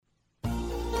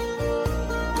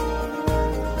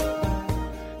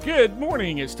Good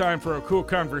morning. It's time for a KOOL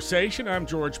Konversation. I'm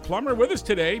George Plummer. With us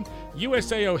today,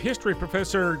 USAO history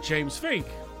professor James Finck.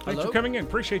 Thanks Hello. for coming in.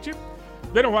 Appreciate you.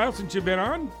 Been a while since you've been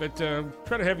on, but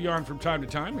try to have you on from time to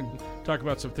time and talk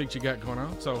about some things you got going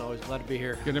on. So Always glad to be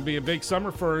here. going to be a big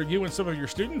summer for you and some of your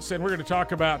students, and we're going to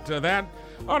talk about that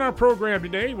on our program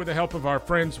today with the help of our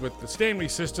friends with the Stanley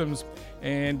Systems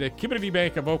and Community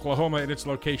Bank of Oklahoma and its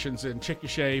locations in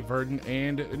Chickasha, Verdon,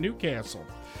 and Newcastle.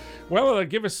 Well,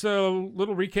 give us a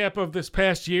little recap of this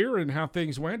past year and how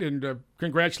things went, and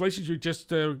congratulations, you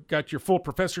just got your full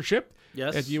professorship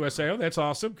Yes. at USAO. That's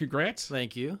awesome. Congrats.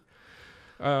 Thank you.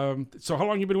 So how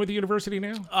long you been with the university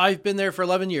now? I've been there for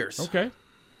 11 years. Okay.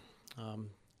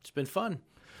 It's been fun.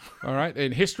 All right.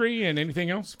 And history and anything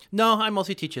else? No, I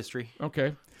mostly teach history.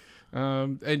 Okay.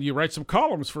 And you write some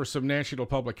columns for some national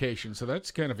publications, so that's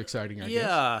kind of exciting, I guess.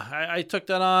 Yeah, I took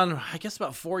that on, I guess,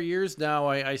 about 4 years now.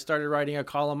 I started writing a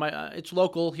column. It's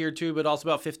local here, too, but also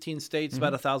about 15 states,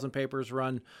 about 1,000 papers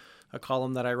run a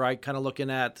column that I write, kind of looking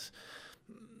at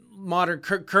modern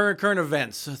current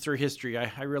events through history.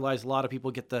 I realize a lot of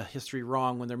people get the history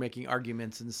wrong when they're making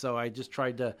arguments, and so I just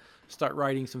tried to start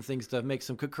writing some things to make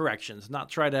some corrections, not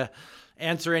try to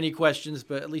answer any questions,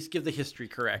 but at least give the history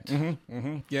correct.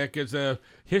 Yeah, because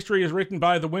history is written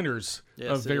by the winners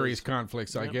Yes, of it various is.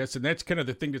 conflicts, I guess, and that's kind of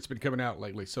the thing that's been coming out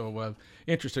lately. So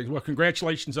interesting. Well,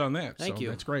 congratulations on that. Thank you.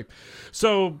 That's great.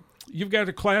 So you've got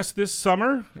a class this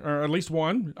summer, or at least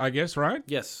one, I guess, right?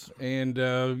 Yes. And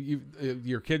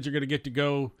your kids are going to get to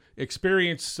go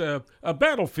experience a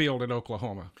battlefield in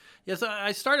Oklahoma. Yes,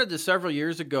 I started this several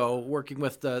years ago working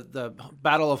with the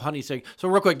Battle of Honey Springs. So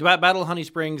real quick, the Battle of Honey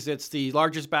Springs, it's the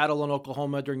largest battle in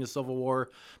Oklahoma during the Civil War,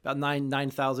 about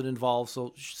 9,000 involved,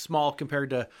 so small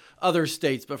compared to other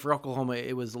states, but for Oklahoma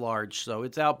it was large. So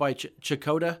it's out by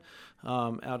Chakotah,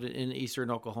 out in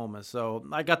eastern Oklahoma. So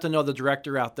I got to know the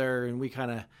director out there, and we kind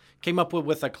of came up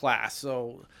with a class.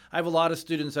 So I have a lot of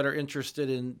students that are interested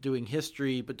in doing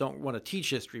history but don't want to teach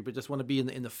history, but just want to be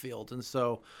in the field. And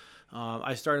so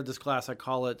I started this class. I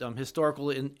call it historical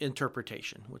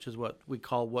interpretation, which is what we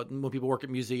call when people work at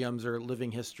museums or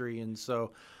living history. And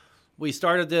so we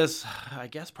started this, I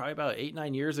guess, probably about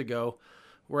 8-9 years ago,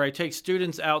 where I take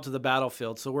students out to the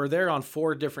battlefield. So we're there on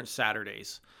 4 different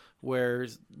Saturdays, where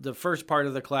the first part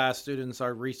of the class, students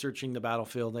are researching the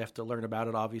battlefield. They have to learn about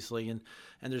it, obviously. And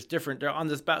there's different, on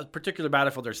this particular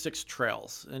battlefield, there's 6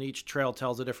 trails, and each trail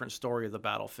tells a different story of the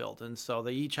battlefield. And so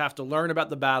they each have to learn about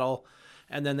the battle,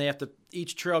 and then they have to,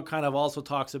 each trail kind of also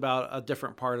talks about a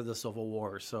different part of the Civil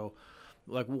War. So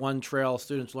like one trail,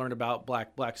 students learn about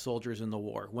black soldiers in the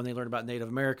war. One, they learn about Native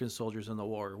American soldiers in the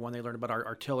war. One, they learn about our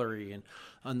artillery,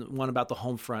 and one about the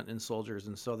home front and soldiers.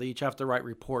 And so they each have to write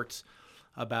reports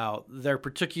about their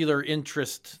particular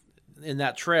interest in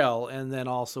that trail, and then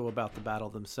also about the battle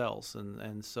themselves.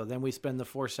 And so then we spend the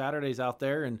 4 Saturdays out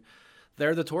there, and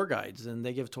they're the tour guides, and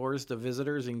they give tours to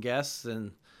visitors and guests.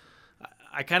 And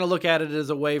I kind of look at it as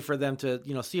a way for them to,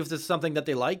 see if this is something that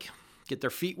they like, get their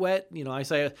feet wet. I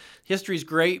say history's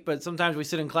great, but sometimes we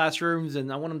sit in classrooms,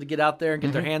 and I want them to get out there and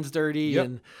get their hands dirty. Yep.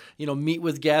 And, meet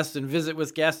with guests and visit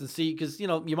with guests and see, because,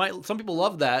 some people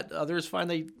love that. Others find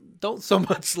they don't so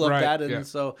much love Right, that. And yeah.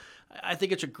 so I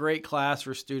think it's a great class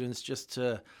for students just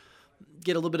to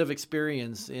get a little bit of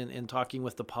experience in talking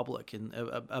with the public and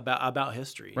about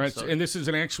history. Right, So, and this is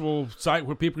an actual site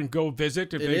where people can go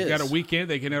visit. If It they've got a is. weekend,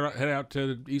 they can head out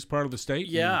to the east part of the state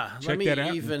yeah, and let check me that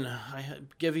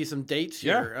out. give you some dates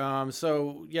Yeah. here.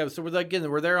 So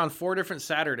we're there on 4 different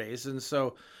Saturdays, and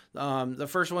so the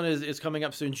first one is coming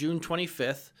up soon, June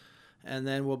 25th, and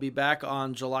then we'll be back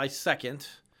on July 2nd.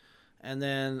 And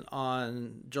then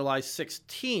on July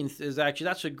 16th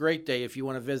that's a great day if you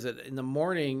want to visit. In the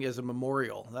morning is a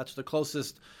memorial. That's the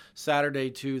closest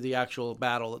Saturday to the actual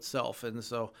battle itself. And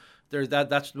so there's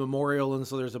that's the memorial. And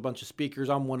so there's a bunch of speakers.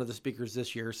 I'm one of the speakers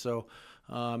this year. So,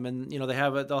 and they'll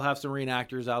have some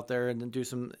reenactors out there and then do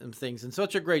some things. And so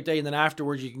it's a great day. And then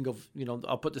afterwards you can go,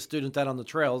 I'll put the students out on the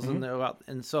trails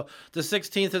and so the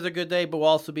 16th is a good day, but we'll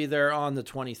also be there on the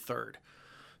 23rd.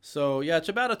 So yeah, it's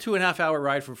about a 2.5-hour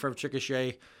ride from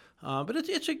Chickasha, but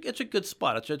it's a good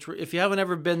spot. If you haven't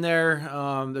ever been there,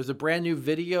 there's a brand new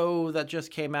video that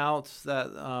just came out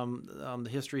that the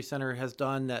History Center has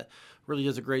done that really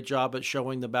does a great job at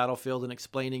showing the battlefield and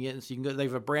explaining it. And so you can go. They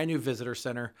have a brand new visitor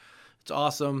center. It's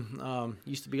awesome.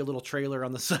 Used to be a little trailer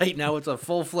on the site. Now it's a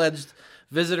full-fledged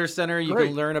visitor center. You Great.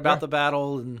 can learn about the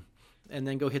battle and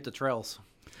then go hit the trails.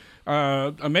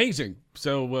 Amazing.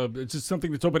 So it's just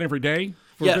something that's open every day?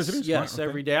 for yes, visitors? Yes, Wow, okay.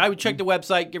 every day. I would check the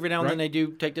website. Every now and then Right. they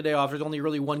do take the day off. There's only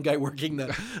really one guy working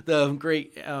the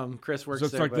great Chris works So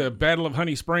it's there. like but- the Battle of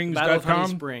Honey Springs. Battle of Honey or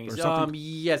Springs. something?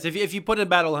 Yes, if you put in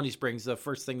Battle of Honey Springs, the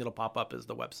first thing that'll pop up is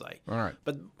the website. All right.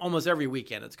 But almost every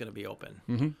weekend it's going to be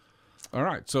open. All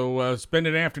right. So spend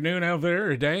an afternoon out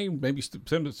there, a day, maybe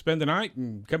spend the night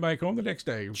and come back home the next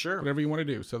day. Sure. Whatever you want to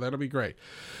do. So that'll be great.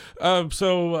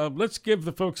 So let's give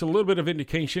the folks a little bit of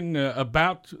indication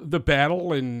about the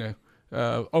battle and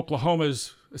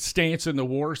Oklahoma's stance in the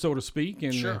war, so to speak.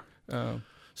 And, Sure.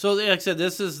 So, like I said,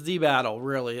 this is the battle,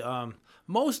 really.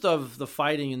 Most of the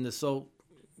fighting in this, so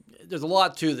there's a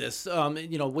lot to this.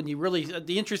 When you really,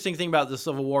 the interesting thing about the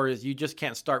Civil War is you just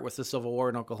can't start with the Civil War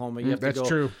in Oklahoma. You have That's to go,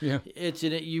 true. Yeah.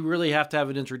 You really have to have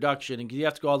an introduction, and you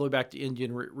have to go all the way back to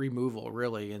Indian removal,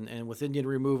 really. And with Indian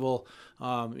removal,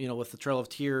 with the Trail of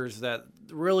Tears, that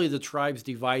really the tribes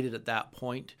divided at that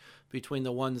point between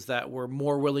the ones that were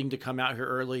more willing to come out here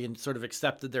early and sort of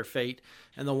accepted their fate,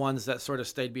 and the ones that sort of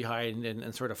stayed behind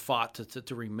and sort of fought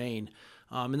to remain.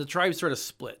 And the tribes sort of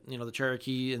split. The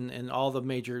Cherokee and all the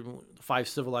major 5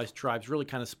 civilized tribes really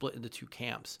kind of split into 2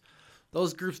 camps.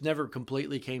 Those groups never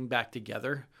completely came back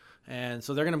together. And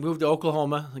so they're going to move to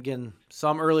Oklahoma. Again,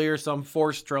 some earlier, some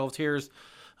forced, Trail of Tears.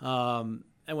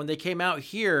 And when they came out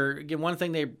here, again, one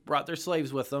thing, they brought their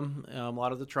slaves with them, a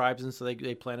lot of the tribes, and so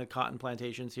they planted cotton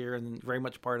plantations here and very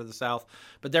much part of the South.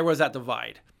 But there was that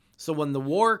divide. So when the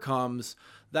war comes,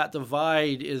 that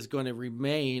divide is going to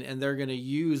remain, and they're going to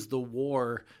use the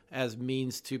war as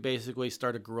means to basically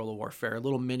start a guerrilla warfare, a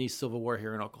little mini civil war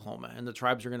here in Oklahoma, and the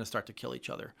tribes are going to start to kill each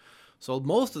other. So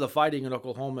most of the fighting in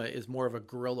Oklahoma is more of a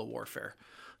guerrilla warfare,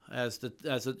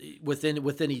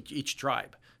 within each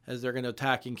tribe, as they're going to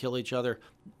attack and kill each other.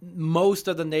 Most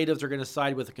of the natives are going to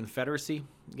side with the Confederacy.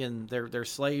 Again, they're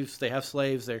slaves. They have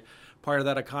slaves. They're part of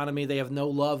that economy. They have no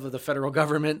love of the federal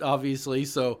government, obviously.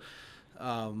 So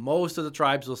most of the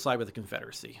tribes will side with the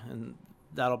Confederacy, and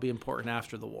that'll be important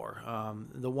after the war.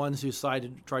 The ones who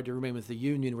tried to remain with the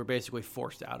Union were basically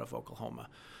forced out of Oklahoma.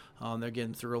 They're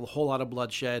getting through a whole lot of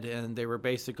bloodshed, and they were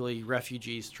basically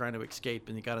refugees trying to escape,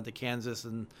 and they got into Kansas,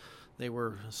 and they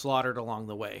were slaughtered along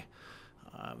the way.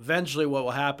 Eventually, what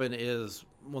will happen is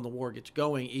when the war gets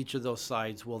going, each of those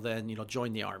sides will then,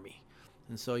 join the Army.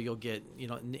 And so you'll get,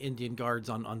 Indian Guards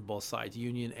on both sides,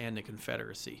 Union and the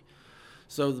Confederacy.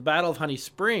 So the Battle of Honey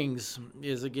Springs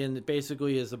is, again,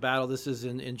 basically is a battle. This is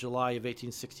in July of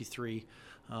 1863.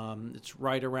 It's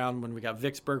right around when we got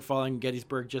Vicksburg falling.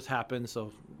 Gettysburg just happened,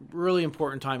 so really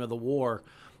important time of the war.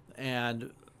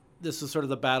 And this is sort of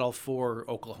the battle for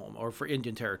Oklahoma, or for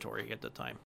Indian Territory at the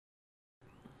time.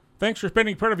 Thanks for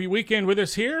spending part of your weekend with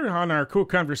us here on our KOOL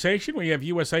Konversation. We have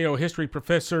USAO history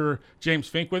professor James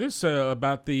Finck with us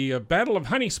about the Battle of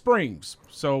Honey Springs.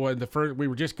 So we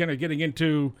were just kind of getting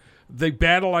into the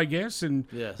battle, I guess. And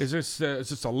Yes. is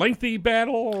this a lengthy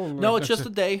battle? No, it's just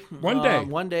a day. One day.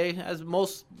 One day, as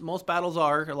most battles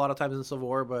are a lot of times in the Civil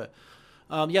War. But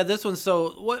this one.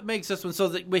 So what makes this one? So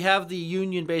that we have the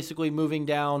Union basically moving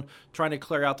down, trying to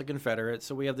clear out the Confederates.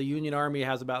 So we have the Union Army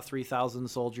has about 3,000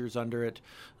 soldiers under it.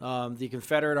 The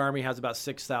Confederate Army has about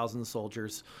 6,000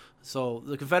 soldiers. So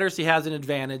the Confederacy has an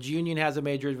advantage. Union has a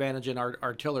major advantage in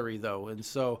artillery, though. And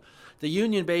so the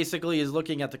Union basically is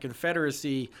looking at the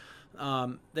Confederacy.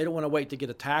 They don't want to wait to get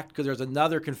attacked because there's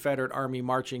another Confederate army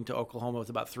marching to Oklahoma with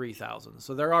about 3,000.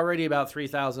 So they're already about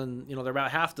 3,000, they're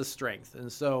about half the strength.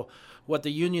 And so what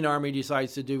the Union Army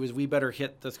decides to do is we better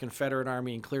hit this Confederate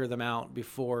army and clear them out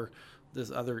before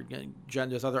this other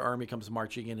army comes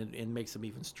marching in and makes them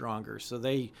even stronger. So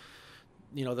they,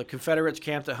 the Confederates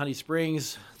camped at Honey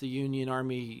Springs. The Union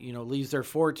Army, leaves their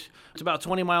fort. It's about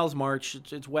 20 miles march.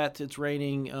 It's wet. It's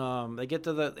raining. They get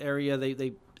to the area.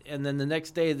 And then the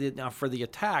next day, for the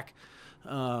attack,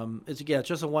 it's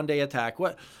just a one-day attack.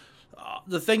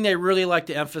 The thing they really like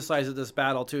to emphasize at this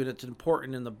battle, too, and it's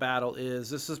important in the battle, is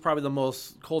this is probably the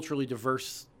most culturally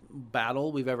diverse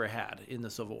battle we've ever had in the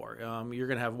Civil War. You're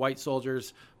going to have white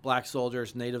soldiers, black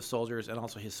soldiers, native soldiers, and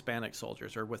also Hispanic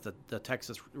soldiers, or with the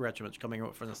Texas regiments coming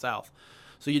up from the South.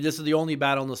 So this is the only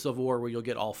battle in the Civil War where you'll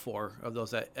get all 4 of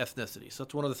those ethnicities. So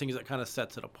that's one of the things that kind of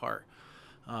sets it apart.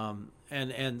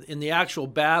 And in the actual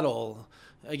battle,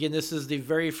 again, this is the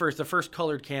first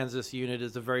colored Kansas unit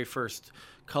is the very first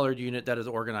colored unit that is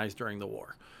organized during the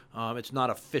war. It's not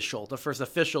official. The first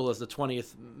official is the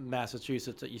 20th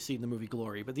Massachusetts that you see in the movie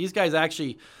Glory. But these guys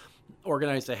actually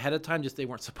organized ahead of time, just they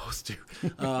weren't supposed to.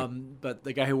 But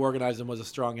the guy who organized them was a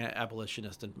strong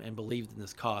abolitionist and believed in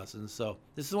this cause. And so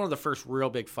this is one of the first real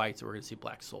big fights that we're going to see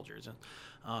black soldiers in.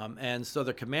 And so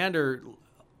the commander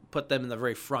put them in the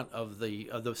very front of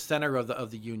the center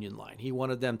of the Union line. He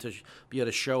wanted them to be able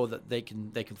to show that they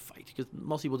can fight, because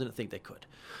most people didn't think they could.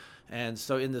 And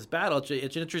so in this battle,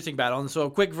 it's an interesting battle. And so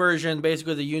a quick version,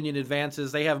 basically the Union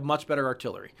advances. They have much better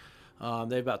artillery. They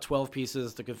have about 12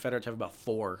 pieces. The Confederates have about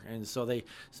 4. And so they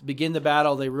begin the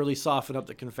battle. They really soften up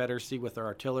the Confederacy with their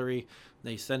artillery.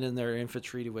 They send in their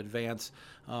infantry to advance.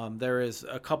 There is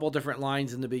a couple different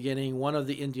lines in the beginning. One of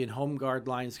the Indian Home Guard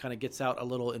lines kind of gets out a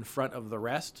little in front of the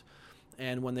rest.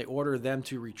 And when they order them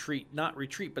to retreat, not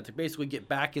retreat, but to basically get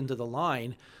back into the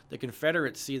line, the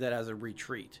Confederates see that as a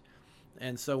retreat.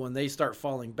 And so when they start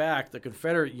falling back, the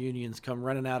Confederate Unions come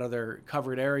running out of their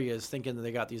covered areas thinking that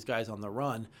they got these guys on the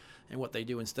run. And what they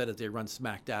do instead is they run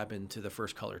smack dab into the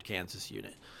 1st Colored Kansas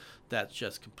unit. That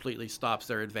just completely stops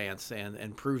their advance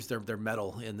and proves their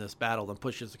mettle in this battle and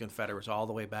pushes the Confederates all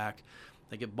the way back.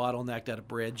 They get bottlenecked at a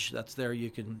bridge that's there.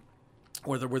 You can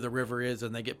where the river is,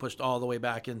 and they get pushed all the way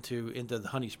back into the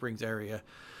Honey Springs area,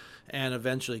 and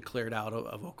eventually cleared out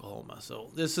of Oklahoma. So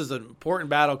this is an important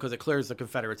battle because it clears the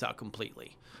Confederates out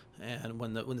completely. And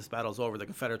when this battle is over, the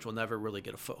Confederates will never really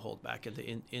get a foothold back into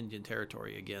Indian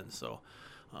territory again. So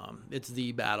it's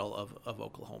the Battle of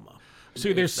Oklahoma.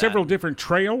 So there's several different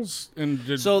trails,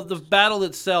 and so the battle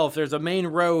itself, there's a main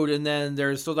road, and then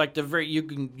there's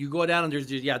you go down and there's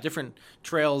different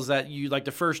trails that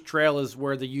the first trail is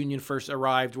where the Union first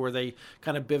arrived, where they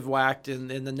kind of bivouacked, and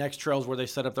the next trail is where they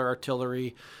set up their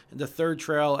artillery. And the third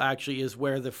trail actually is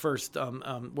where the first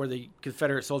where the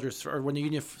Confederate soldiers, or when the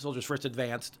Union soldiers first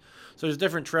advanced. So there's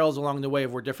different trails along the way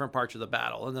of where different parts of the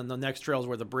battle, and then the next trail is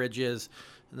where the bridge is.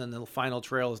 And then the final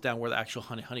trail is down where the actual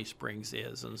Honey Springs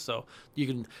is. And so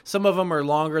some of them are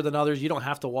longer than others. You don't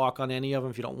have to walk on any of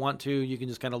them if you don't want to. You can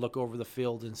just kind of look over the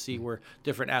field and see where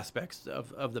different aspects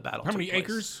of the battle. How many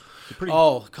acres?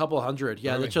 A couple hundred.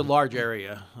 Yeah, really? It's a large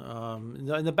area.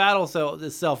 In the battle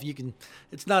itself,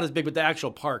 it's not as big, but the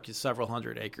actual park is several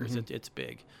hundred acres. Mm-hmm. It's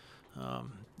big.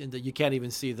 And you can't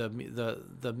even see the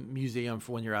museum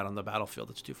for when you're out on the battlefield.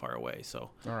 It's too far away.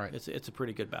 So all right. It's a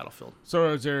pretty good battlefield. So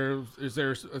is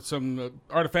there some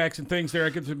artifacts and things there? I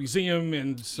get to the museum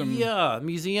and some. Yeah,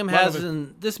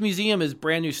 this museum is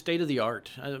brand new, state of the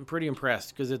art. I'm pretty impressed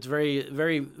because it's very,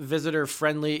 very visitor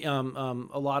friendly. A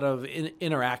lot of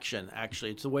interaction.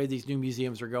 Actually, it's the way these new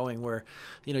museums are going, where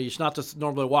you're not just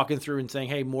normally walking through and saying,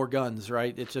 "Hey, more guns,"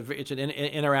 right? It's an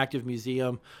interactive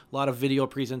museum. A lot of video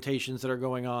presentations that are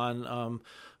going on.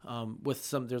 With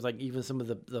some, there's even some of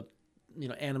the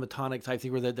animatronic type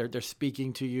thing where they're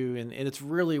speaking to you, and it's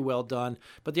really well done.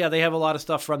 But yeah, they have a lot of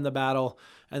stuff from the battle,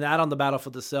 and out on the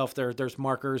battlefield itself, there's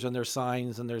markers and there's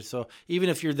signs, and so even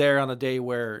if you're there on a day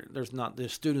where there's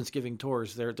students giving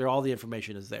tours, all the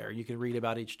information is there. You can read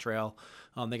about each trail.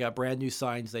 They got brand new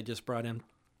signs they just brought in.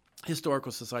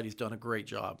 Historical Society's done a great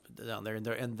job down there, and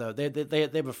they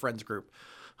have a friends group,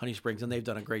 Honey Springs, and they've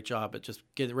done a great job at just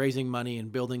raising money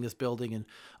and building this building and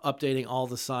updating all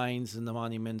the signs and the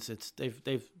monuments.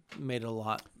 They've made it a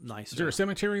lot nicer. Is there a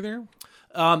cemetery there?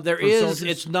 There is.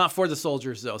 It's not for the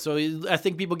soldiers though. So I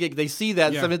think people they see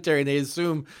that cemetery and they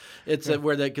assume it's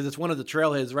because it's one of the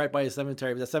trailheads right by a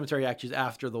cemetery. But the cemetery actually is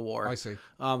after the war. I see.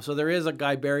 So there is a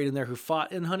guy buried in there who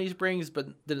fought in Honey Springs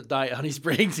but didn't die at Honey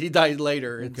Springs. He died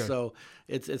later, and so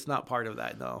it's not part of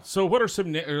that. No. So what are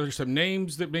some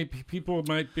names that maybe people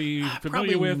might be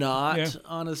familiar with? Not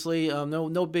honestly.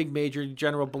 No big major.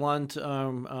 General Blunt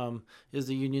is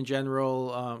the Union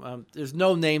general. There's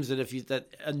no names that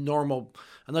a normal.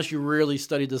 Unless you really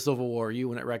studied the Civil War, you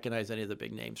wouldn't recognize any of the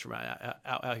big names from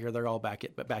out here. They're all back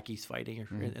east fighting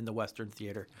in the Western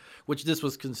theater, which this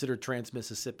was considered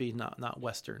Trans-Mississippi, not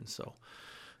Western. So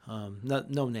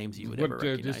no names you would ever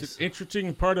recognize. It's an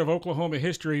interesting part of Oklahoma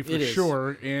history for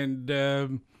sure. And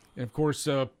of course,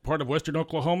 part of Western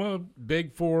Oklahoma,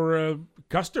 big for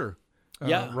Custer.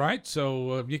 Right?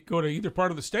 So you can go to either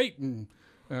part of the state and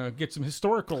get some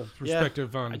historical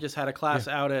perspective on. I just had a class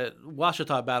out at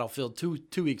Ouachita Battlefield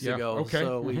two weeks ago. Okay.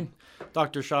 So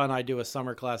Dr. Shaw and I do a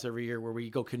summer class every year where we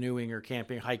go canoeing or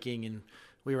camping, hiking, and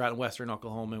we were out in Western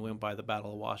Oklahoma and went by the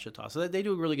Battle of Ouachita. So they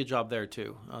do a really good job there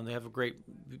too. They have a great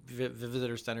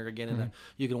visitor center again, and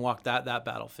you can walk that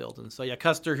battlefield. And so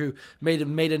Custer, who made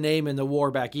a name in the war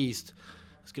back east,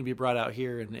 is going to be brought out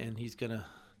here, and he's going to.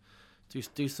 He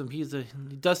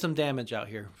does some damage out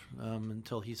here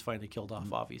until he's finally killed off,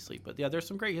 obviously. But there's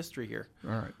some great history here.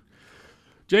 All right.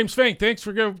 James Finck, thanks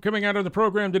for coming out on the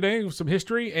program today with some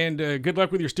history, and good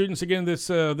luck with your students again this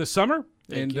summer.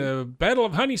 Thank you. Battle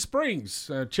of Honey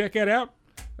Springs. Check that out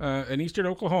in eastern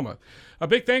Oklahoma. A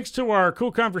big thanks to our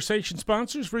KOOL Konversation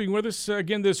sponsors for being with us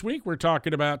again this week. We're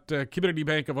talking about Community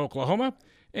Bank of Oklahoma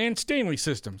and Stanley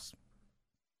Systems.